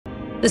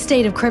The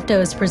State of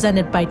Crypto is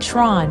presented by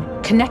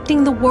Tron,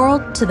 connecting the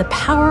world to the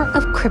power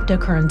of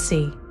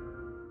cryptocurrency.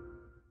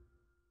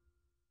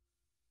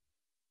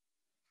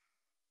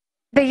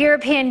 The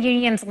European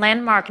Union's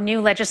landmark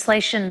new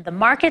legislation, the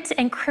Markets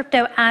and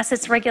Crypto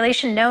Assets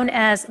Regulation, known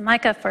as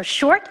MiCA for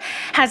short,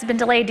 has been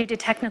delayed due to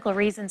technical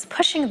reasons,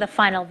 pushing the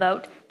final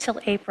vote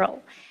till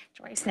April.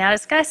 Joining us now to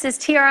discuss is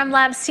TRM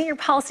Labs Senior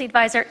Policy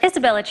Advisor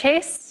Isabella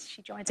Chase.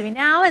 She joins me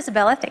now.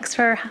 Isabella, thanks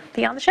for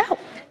being on the show.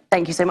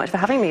 Thank you so much for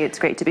having me. It's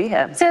great to be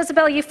here. So,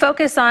 Isabella, you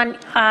focus on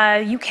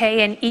UK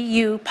and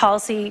EU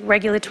policy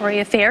regulatory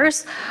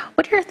affairs.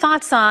 What are your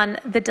thoughts on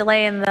the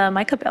delay in the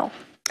MiCA bill?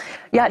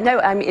 Yeah, no,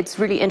 it's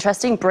really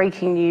interesting.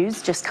 Breaking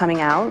news just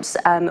coming out.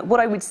 What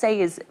I would say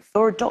is,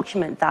 for a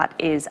document that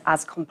is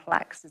as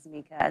complex as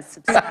MiCA, as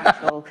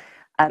substantial,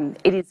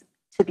 it is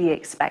to be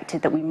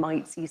expected that we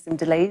might see some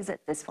delays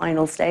at this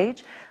final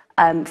stage.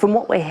 From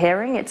what we're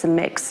hearing, it's a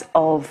mix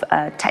of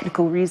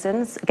technical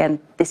reasons. Again,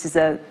 this is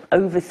a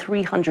over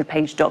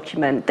 300-page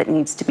document that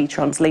needs to be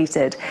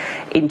translated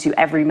into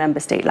every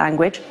member state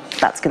language.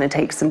 That's going to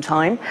take some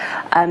time.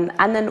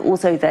 And then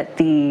also that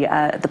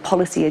the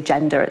policy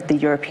agenda at the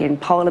European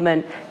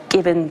Parliament,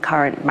 given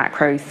current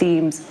macro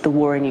themes, the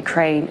war in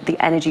Ukraine,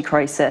 the energy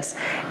crisis,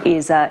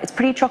 is it's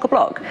pretty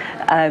chock-a-block.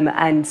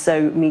 And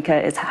so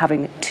MiCA is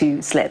having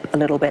to slip a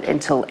little bit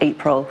until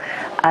April.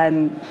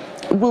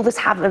 Will this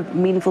have a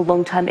meaningful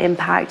long-term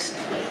impact?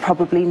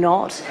 Probably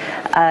not.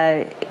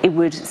 It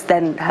would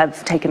then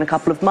have taken a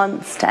couple of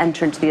months to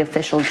enter into the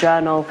official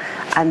journal,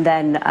 and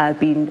then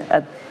been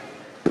a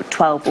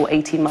 12 or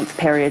 18-month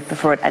period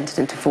before it entered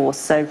into force.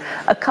 So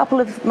a couple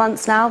of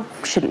months now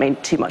shouldn't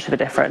make too much of a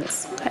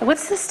difference.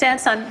 What's the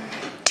stance on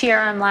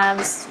TRM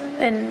Labs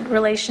in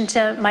relation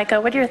to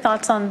MiCA? What are your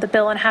thoughts on the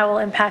bill and how it will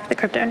impact the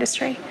crypto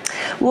industry?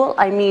 Well,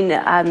 I mean,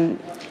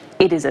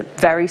 it is a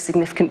very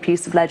significant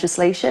piece of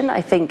legislation.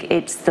 I think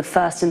it's the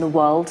first in the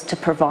world to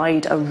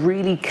provide a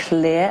really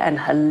clear and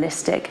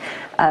holistic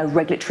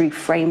regulatory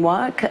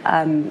framework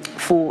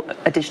for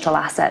a digital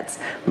assets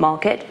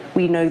market.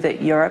 We know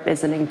that Europe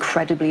is an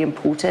incredibly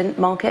important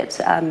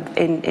market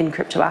in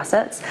crypto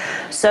assets.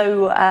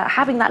 So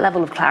having that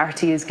level of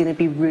clarity is going to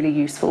be really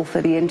useful for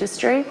the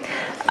industry.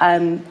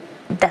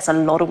 There's a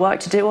lot of work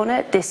to do on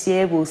it. This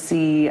year we'll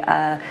see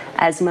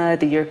ESMA,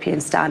 the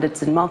European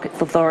Standards and Markets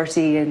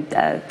Authority, and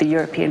the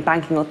European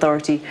Banking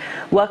Authority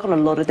work on a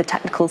lot of the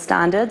technical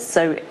standards.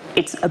 So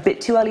it's a bit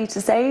too early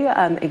to say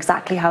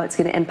exactly how it's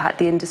going to impact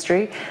the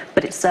industry,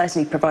 but it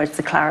certainly provides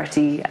the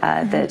clarity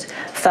that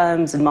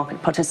firms and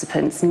market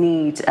participants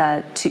need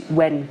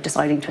when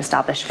deciding to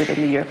establish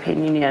within the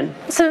European Union.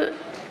 So,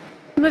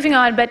 moving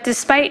on, but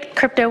despite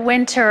crypto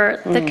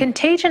winter, the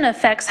contagion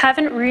effects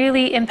haven't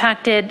really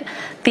impacted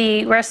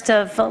the rest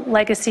of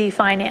legacy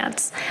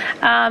finance.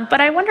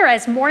 But I wonder,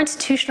 as more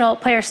institutional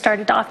players start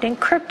adopting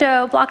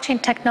crypto,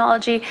 blockchain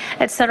technology,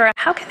 et cetera,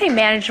 how can they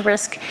manage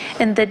risk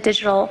in the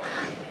digital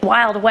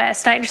Wild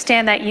West? I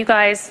understand that you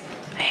guys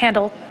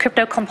handle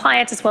crypto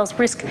compliance as well as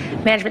risk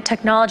management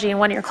technology, and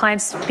one of your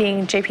clients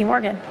being JP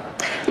Morgan.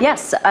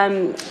 Yes,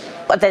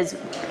 there's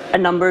a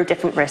number of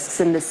different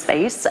risks in this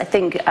space. I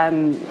think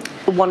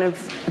one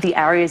of the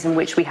areas in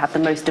which we have the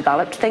most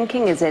developed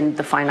thinking is in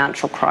the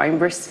financial crime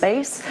risk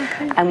space.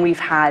 And we've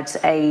had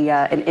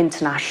an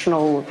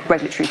international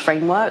regulatory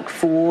framework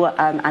for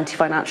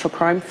anti-financial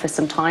crime for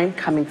some time,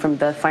 coming from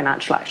the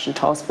Financial Action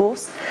Task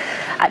Force.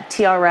 At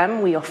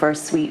TRM, we offer a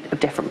suite of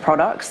different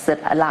products that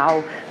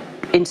allow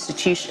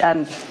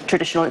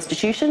traditional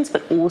institutions,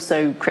 but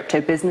also crypto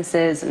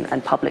businesses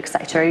and public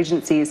sector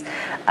agencies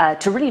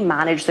to really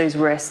manage those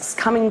risks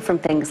coming from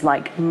things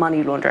like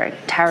money laundering,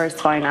 terrorist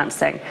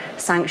financing,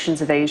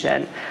 sanctions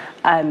evasion,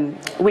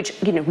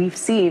 which we've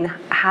seen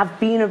have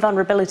been a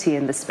vulnerability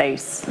in the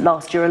space.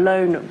 Last year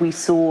alone, we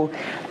saw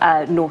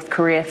North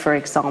Korea, for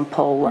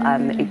example,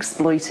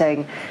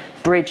 exploiting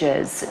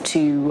bridges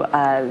to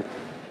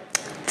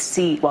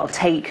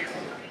take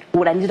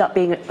what ended up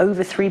being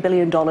over $3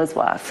 billion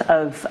worth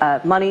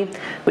of money,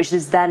 which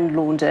is then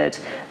laundered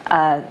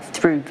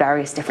through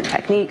various different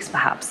techniques,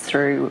 perhaps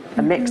through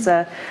a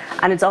mixer.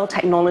 And it's our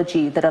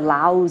technology that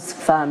allows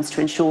firms to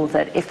ensure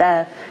that if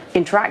they're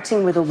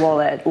interacting with a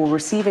wallet or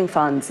receiving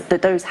funds,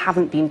 that those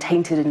haven't been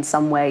tainted in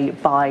some way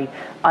by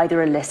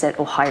either illicit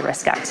or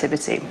high-risk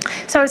activity.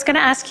 So I was going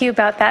to ask you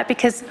about that,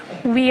 because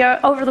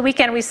over the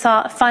weekend we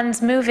saw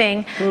funds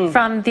moving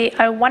from the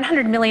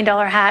 $100 million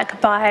hack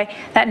by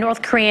that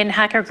North Korean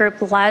hacker group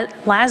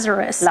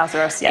Lazarus.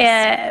 Lazarus,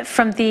 yes.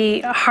 From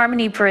the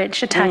Harmony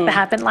Bridge attack that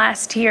happened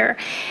last year.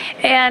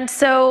 And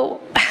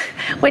so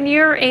when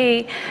you're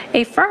a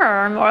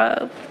firm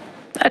or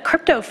a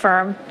crypto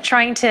firm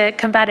trying to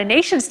combat a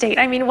nation state,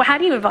 I mean, how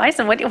do you advise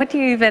them?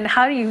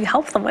 How do you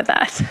help them with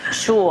that?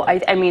 Sure.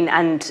 I mean,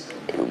 and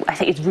I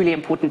think it's really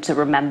important to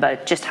remember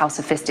just how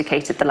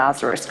sophisticated the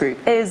Lazarus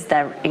group is.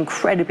 They're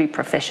incredibly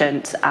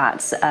proficient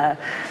at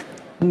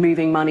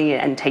moving money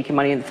and taking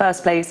money in the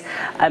first place.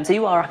 So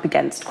you are up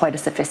against quite a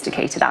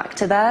sophisticated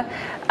actor there.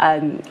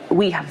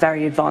 We have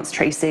very advanced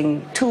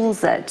tracing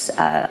tools that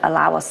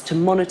allow us to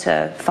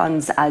monitor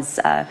funds as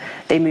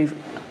they move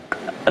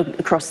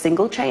across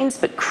single chains,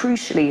 but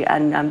crucially,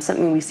 and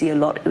something we see a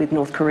lot with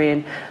North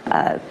Korean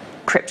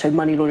crypto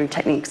money laundering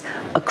techniques,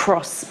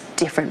 across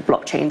different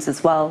blockchains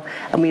as well.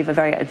 And we have a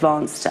very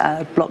advanced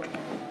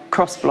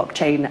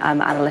cross-blockchain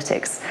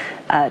analytics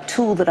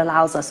tool that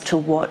allows us to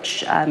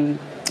watch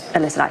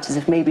illicit actors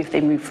if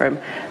they move from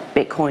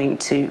Bitcoin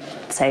to,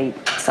 say,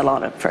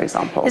 Solana, for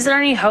example. Is there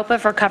any hope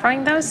of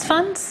recovering those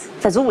funds?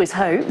 There's always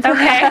hope.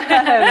 Okay.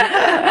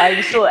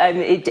 I'm sure.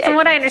 From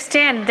what I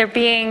understand, they're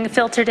being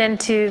filtered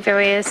into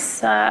various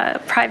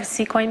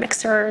privacy coin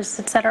mixers,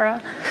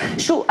 etc.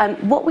 Sure.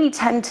 What we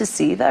tend to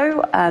see,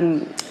 though,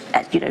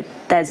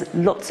 there's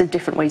lots of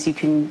different ways you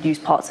can use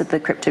parts of the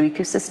crypto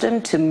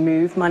ecosystem to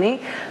move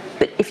money.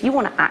 But if you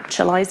want to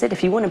actualize it,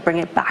 if you want to bring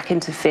it back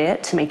into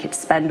fiat to make it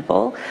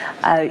spendable,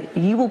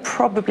 you will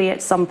probably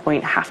at some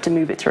point have to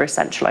move it through a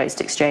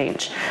centralized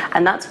exchange.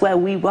 And that's where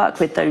we work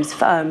with those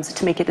firms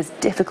to make it as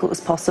difficult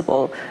as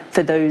possible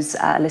for those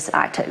illicit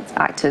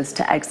actors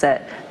to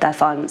exit their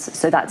funds.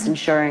 So that's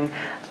ensuring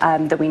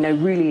that we know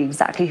really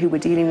exactly who we're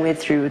dealing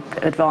with through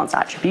advanced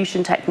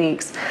attribution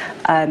techniques,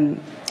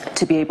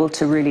 to be able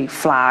to really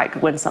flag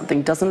when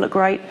something doesn't look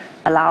right,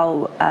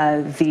 allow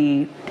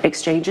the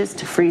exchanges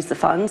to freeze the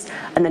funds,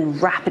 and then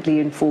rapidly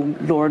inform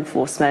law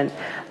enforcement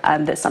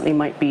that something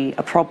might be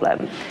a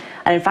problem.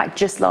 And in fact,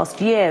 just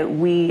last year,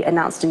 we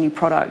announced a new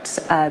product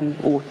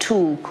or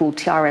tool called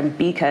TRM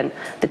Beacon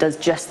that does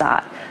just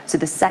that. So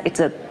it's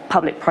a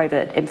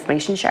public-private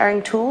information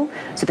sharing tool.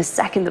 So the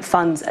second that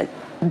funds are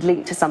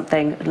linked to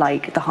something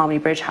like the Harmony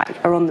Bridge hack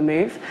are on the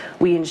move,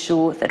 we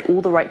ensure that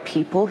all the right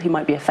people who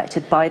might be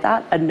affected by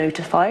that are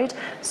notified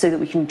so that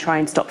we can try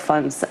and stop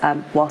funds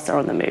whilst they're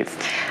on the move.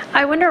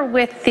 I wonder,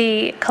 with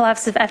the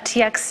collapse of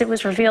FTX, it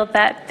was revealed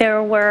that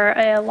there were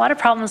a lot of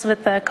problems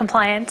with the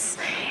compliance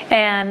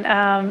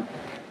and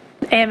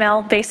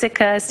AML basic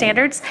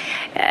standards.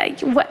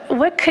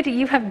 What could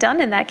you have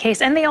done in that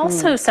case? And they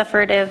also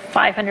suffered a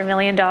 $500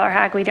 million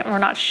hack. We're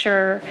not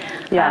sure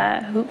who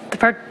the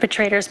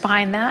perpetrators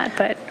behind that,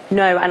 but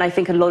no. And I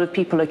think a lot of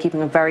people are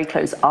keeping a very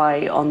close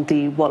eye on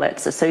the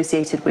wallets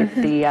associated with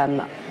the.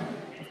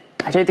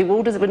 I don't think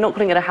we're not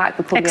calling it a hack.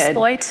 We're calling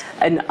it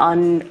an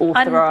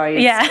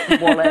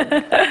unauthorized wallet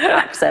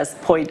access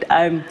point.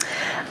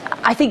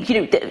 I think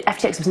the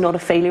FTX was not a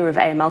failure of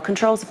AML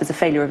controls; it was a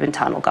failure of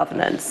internal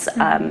governance.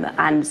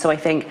 And so I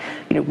think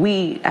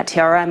we at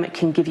TRM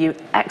can give you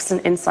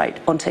excellent insight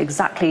onto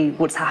exactly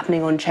what's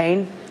happening on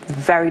chain.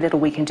 Very little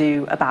we can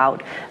do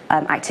about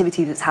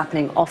activity that's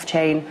happening off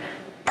chain,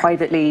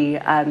 privately,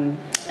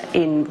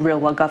 in real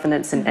world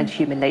governance and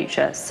human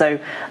nature. So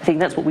I think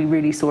that's what we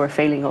really saw a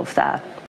failing of there.